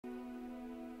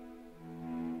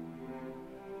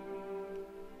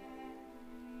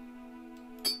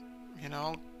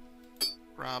know, I'll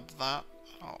grab that.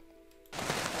 I'll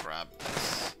grab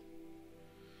this.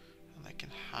 And they can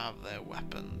have their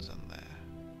weapons and their...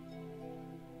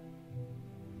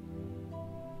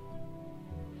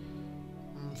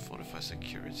 fortify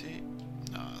security.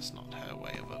 No, that's not her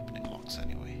way of opening locks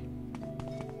anyway.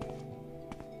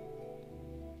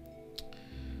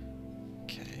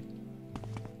 Okay.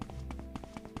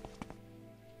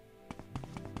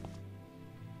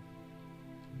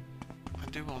 I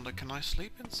do wonder, can I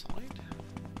sleep inside?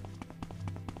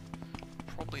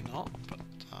 Probably not, but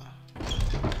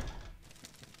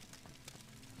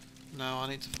no, I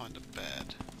need to find a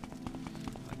bed.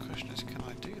 The question is, can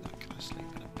I do that? Can I sleep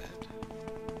in a bed?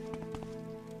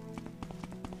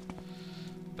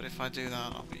 But if I do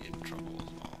that, I'll be in trouble as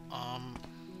well.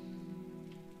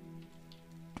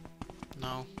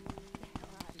 No.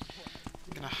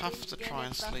 I'm gonna have to try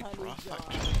and sleep rough,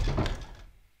 actually.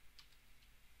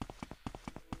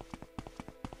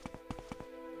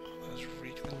 Oh, there's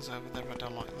Reeklings over there, I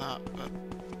don't like that, but...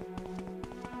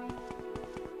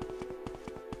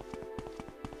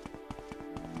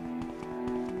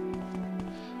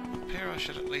 Up here I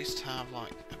should at least have,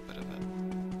 like, a bit of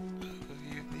an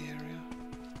overview of the area.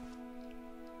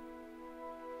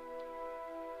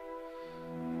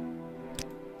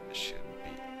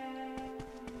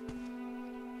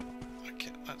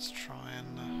 Let's try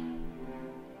and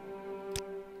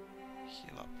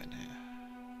heal up in here.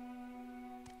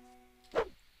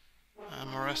 And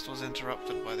my rest was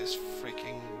interrupted by this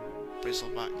freaking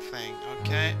bristleback thing.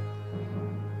 Okay.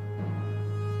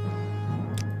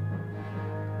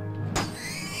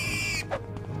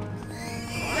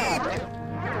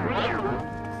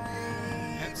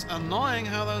 It's annoying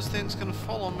how those things can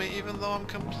follow me even though I'm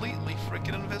completely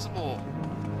freaking invisible.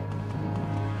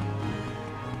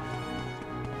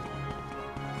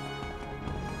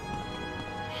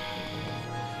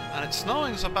 And it's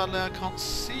snowing so badly I can't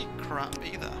see crap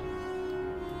either.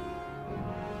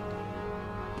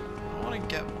 I want to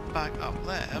get back up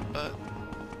there, but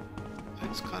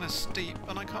it's kind of steep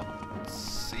and I can't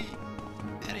see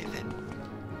anything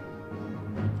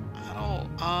at all.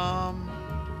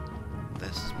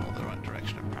 This is more the right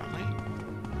direction apparently.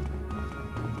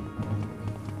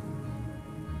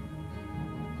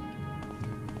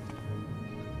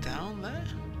 Down there?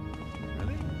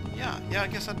 Yeah, I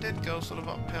guess I did go sort of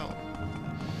uphill.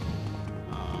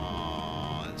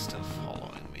 Oh, it's still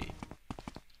following me.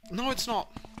 No, it's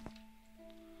not!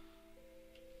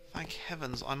 Thank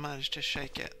heavens I managed to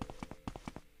shake it.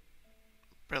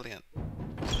 Brilliant.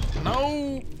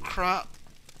 No! Crap!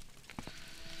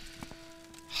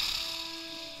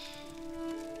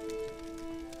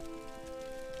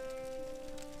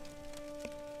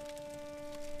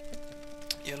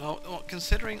 You know,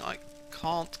 considering I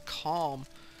can't calm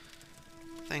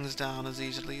things down as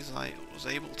easily as I was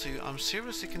able to, I'm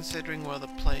seriously considering whether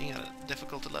playing at a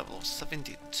difficulty level of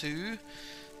 72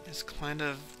 is kind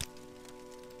of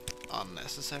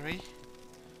unnecessary.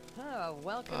 Oh,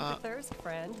 welcome to Thirsk,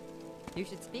 friend. You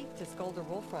should speak to Skolder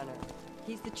Wolfrunner.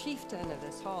 He's the chieftain of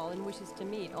this hall and wishes to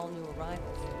meet all new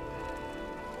arrivals.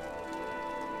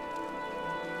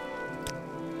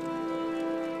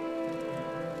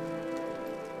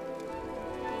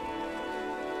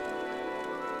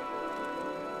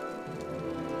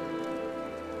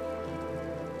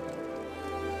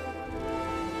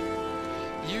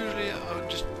 Usually I would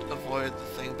just avoid the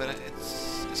thing, but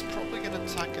it's probably going to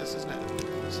attack us, isn't it?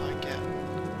 As I get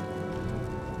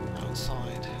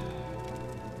outside.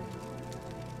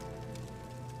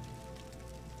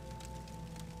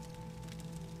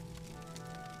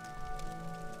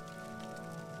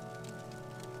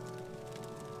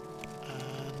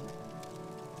 And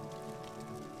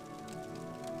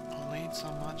I'll need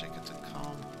some magic to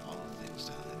calm other things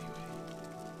down anyway.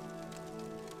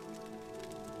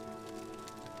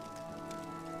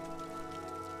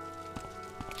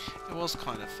 It was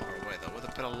kind of far away though, with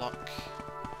a bit of luck,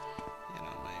 you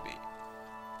know, maybe.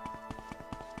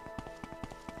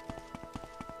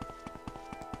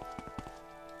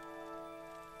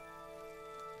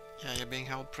 Yeah, you're being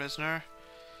held prisoner,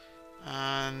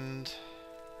 and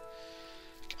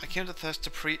I came to Thirst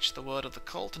to preach the word of the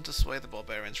cult and to sway the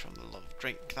barbarians from the love of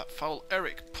drink. That foul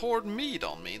Eric poured mead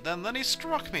on me, then he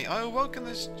struck me. I awoke in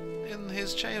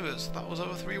his chambers. That was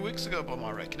over 3 weeks ago by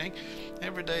my reckoning.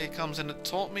 Every day he comes in and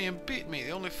taunt me and beat me.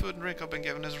 The only food and drink I've been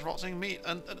given is rotting meat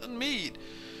and mead.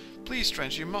 Please,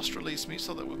 stranger, you must release me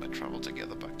so that we may travel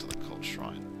together back to the cult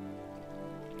shrine.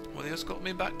 Will you escort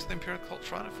me back to the Imperial Cult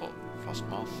Shrine at Fort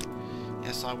Frostmoth?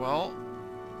 Yes, I will.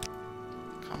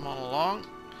 Come on along.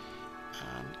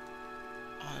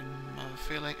 And I'm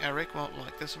feeling Eric won't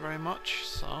like this very much,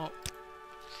 so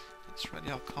Let's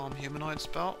ready our calm humanoid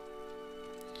spell.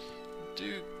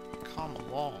 Do come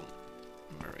along,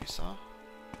 Marisa.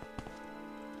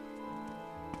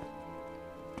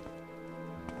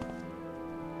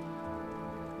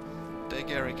 Big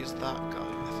Eric is that guy,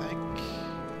 I think.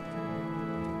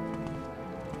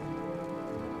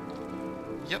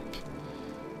 Yep.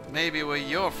 Maybe where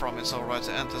you're from it's alright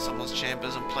to enter someone's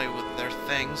chambers and play with their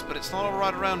things, but it's not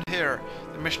alright around here.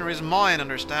 The missionary's mine,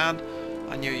 understand?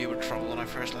 I knew you were trouble when I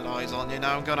first laid eyes on you.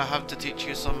 Now I'm gonna have to teach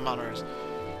you some manners.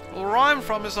 Well, where I'm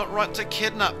from it's not right to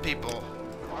kidnap people.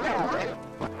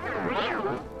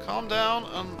 Calm down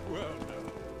and...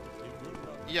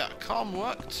 Yeah, calm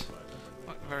worked.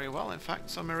 Worked very well, in fact.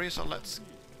 So Marisa, let's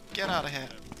get out of here.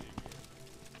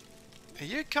 Are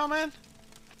you coming?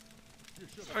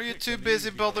 Are you too busy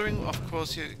bothering? Of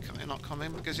course you're not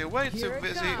coming because you're way too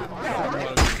busy.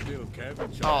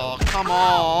 Oh, come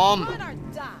on!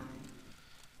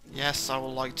 Yes, I would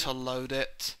like to load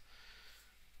it.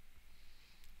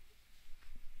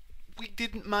 We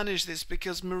didn't manage this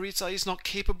because Marisa is not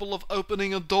capable of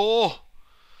opening a door.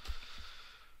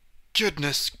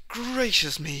 Goodness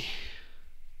gracious me.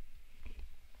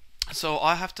 So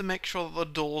I have to make sure that the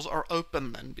doors are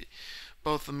open then.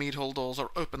 Both the meat hole doors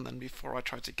are open then before I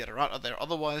try to get her out of there.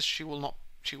 Otherwise she will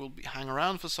hang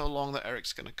around for so long that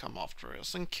Eric's gonna come after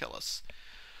us and kill us.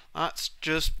 That's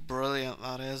just brilliant,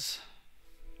 that is.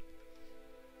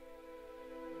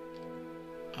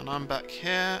 And I'm back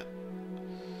here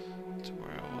to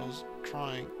where I was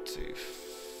trying to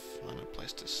find a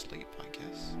place to sleep, I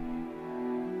guess.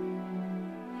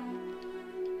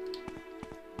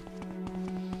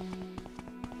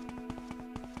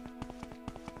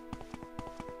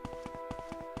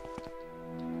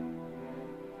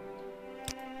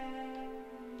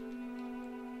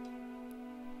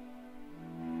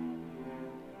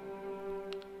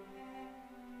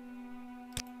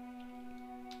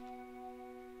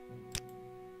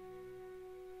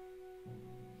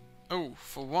 Oh,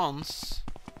 for once,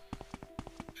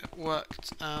 it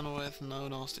worked and with no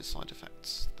nasty side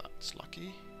effects. That's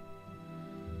lucky.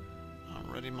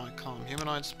 I'm ready my calm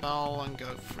humanoid spell and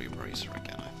go free Marisa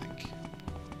again, I think.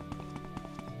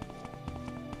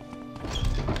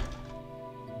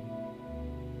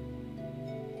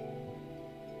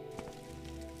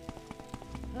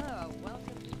 Oh,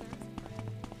 welcome to Thursday.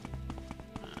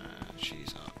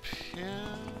 She's up here.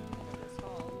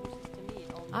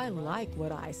 I like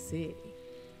what I see.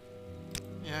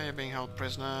 Yeah, you're being held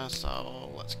prisoner,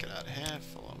 so let's get out of here.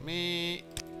 Follow me.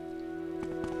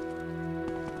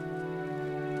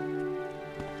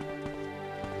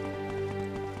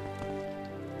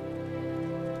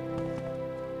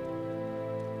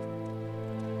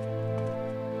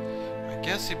 I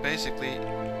guess he basically...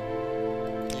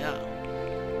 yeah.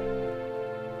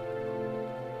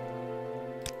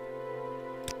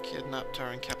 Kidnapped her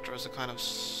and kept her as a kind of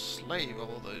slave,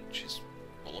 although she's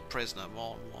well a prisoner,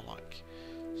 more like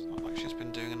it's not like she's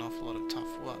been doing an awful lot of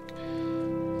tough work.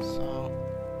 So,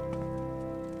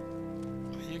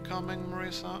 are you coming,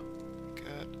 Marisa?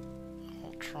 Good.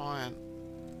 I'll try and...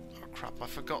 oh crap! I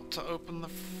forgot to open the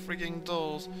frigging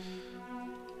doors.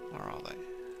 Where are they?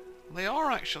 They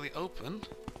are actually open.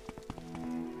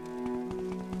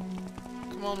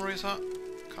 Come on, Marisa.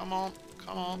 Come on.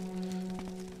 Come on.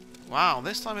 Wow,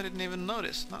 this time I didn't even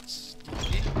notice. That's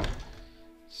lucky.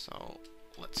 So,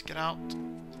 let's get out.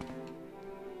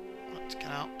 Let's get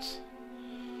out.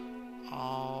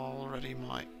 I'll ready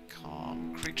my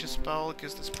calm creature spell,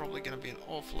 because there's probably going to be an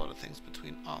awful lot of things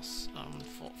between us and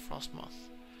Fort Frostmoth.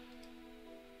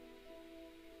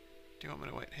 Do you want me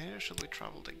to wait here? Should we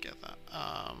travel together?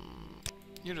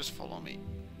 You just follow me.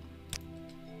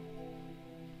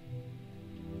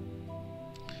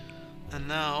 And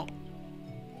now,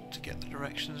 to get the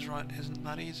directions right isn't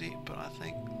that easy, but I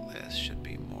think this should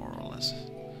be more or less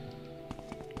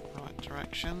right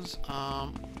directions. Hey,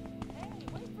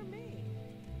 wait for me.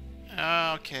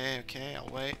 Okay, I'll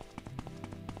wait.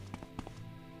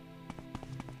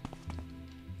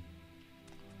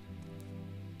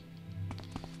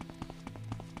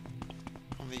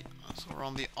 So we're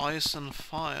on the ice and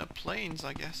fire plains,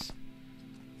 I guess.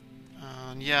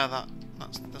 And yeah,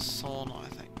 that's the sauna, I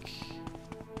think.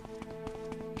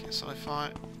 So if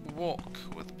I walk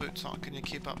with boots on, can you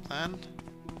keep up then?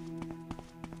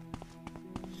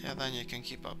 Yeah, then you can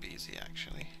keep up easy,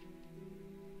 actually.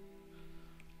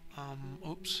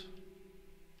 Oops.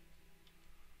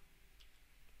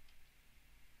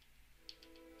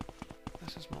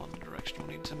 This is more the direction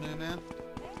we need to move in. Hey,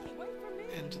 wait for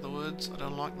me. Into the woods. I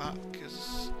don't like that,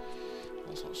 because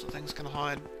all sorts of things can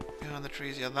hide behind the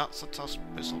trees. Yeah, that's a tusk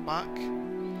bristleback.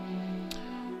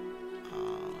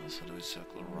 So do we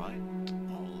circle right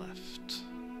or left?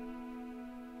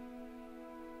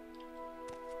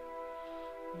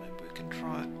 Maybe we can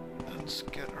try and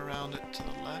get around it to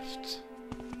the left.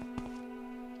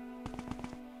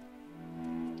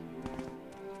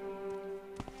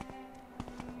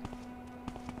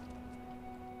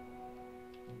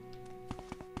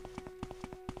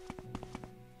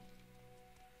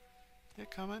 You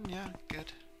coming? Yeah,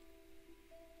 good.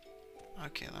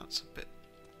 Okay, that's a bit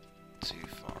too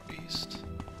far east.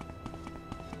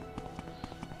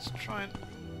 Let's try and...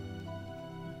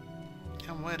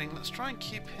 I'm waiting. Let's try and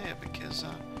keep here because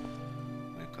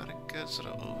we've got a good sort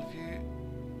of overview.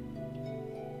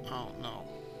 Oh no,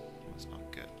 that's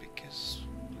not good because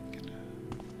we're gonna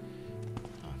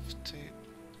have to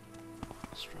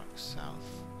strike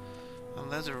south.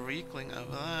 And there's a Reekling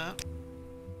over there.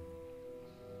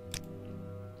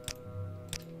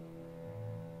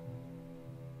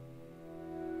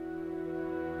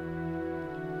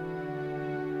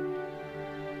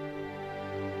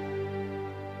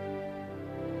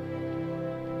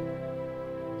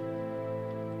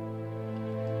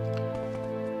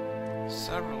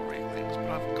 Several Reeklings, but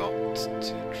I've got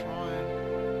to try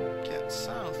and get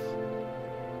south.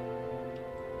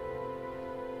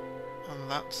 And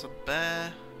that's a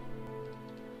bear.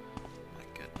 My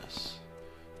goodness.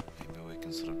 Maybe we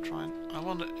can sort of try and... I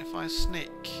wonder if I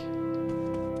sneak.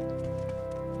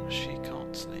 She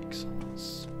can't sneak, so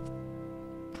that's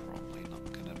probably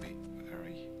not going to be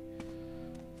very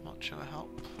much of a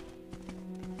help.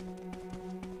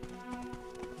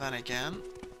 Then again...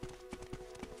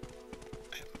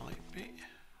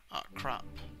 Ah, crap.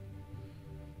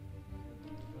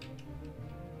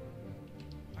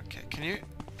 Okay, can you...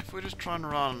 If we just try and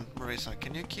run, Marisa,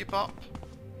 can you keep up?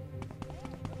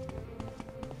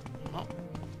 Oh,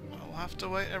 I'll have to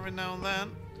wait every now and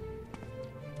then.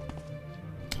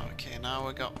 Okay, now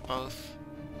we got both.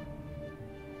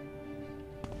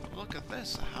 Look at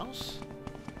this, a house?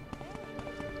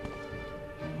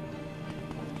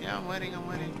 Yeah, I'm waiting, I'm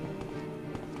waiting.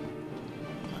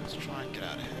 Let's try and get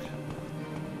out of here.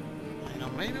 Now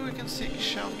maybe we can seek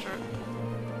shelter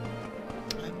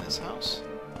in this house.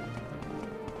 Are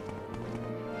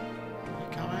you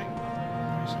coming?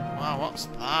 Wow, what's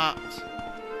that?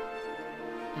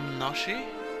 Noshi?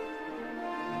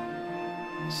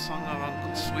 Song of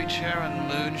Uncle Sweetshare and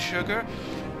Moon Sugar?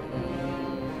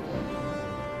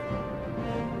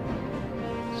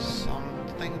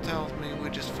 Something tells me we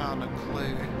just found a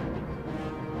clue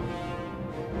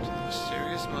to the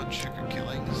mysterious Moon Sugar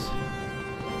killings.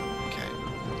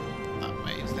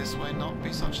 This way not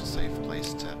be such a safe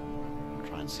place to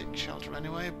try and seek shelter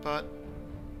anyway, but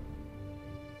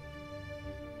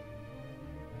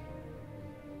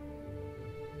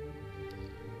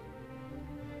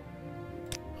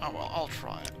oh well, I'll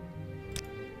try it.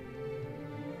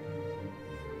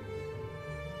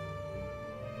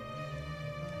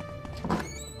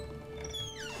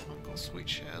 Uncle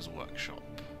Sweetshare's workshop.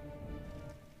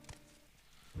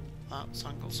 That's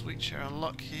Uncle Sweetshare, and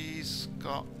look, he's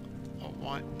got a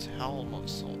white helm of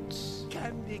sorts.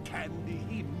 Candy, candy,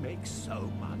 he makes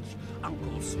so much.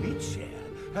 Uncle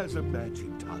Sweetshare has a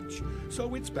magic touch.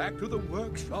 So it's back to the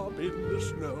workshop in the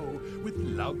snow, with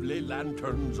lovely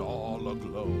lanterns all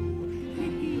aglow.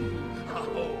 Hee-hee,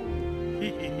 ha-ho,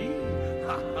 hee-hee,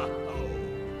 ha-ha-ho.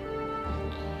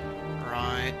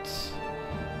 Right.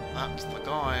 That's the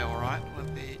guy, alright,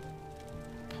 with the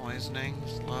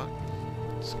poisonings. Look.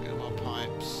 Skooma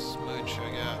pipes, moon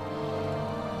sugar.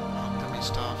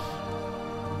 Stuff.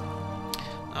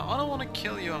 Now I don't want to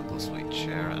kill you, Uncle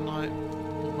Sweetshare, and I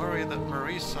worry that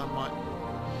Marisa might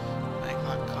make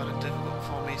that kind of difficult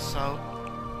for me, so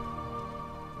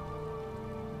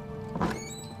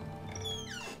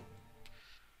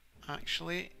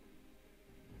actually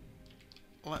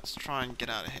let's try and get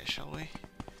out of here, shall we?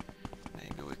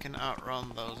 Maybe we can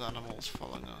outrun those animals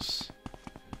following us.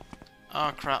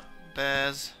 Oh crap,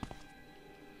 bears.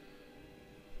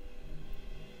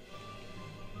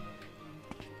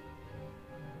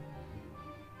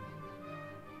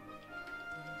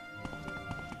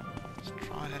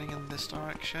 Heading in this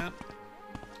direction.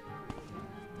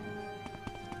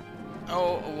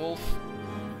 Oh, a wolf.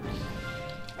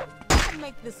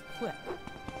 Make this quick.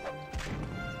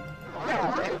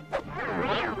 Come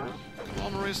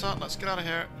on, Marisa, let's get out of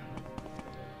here.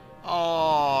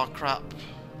 Oh, crap.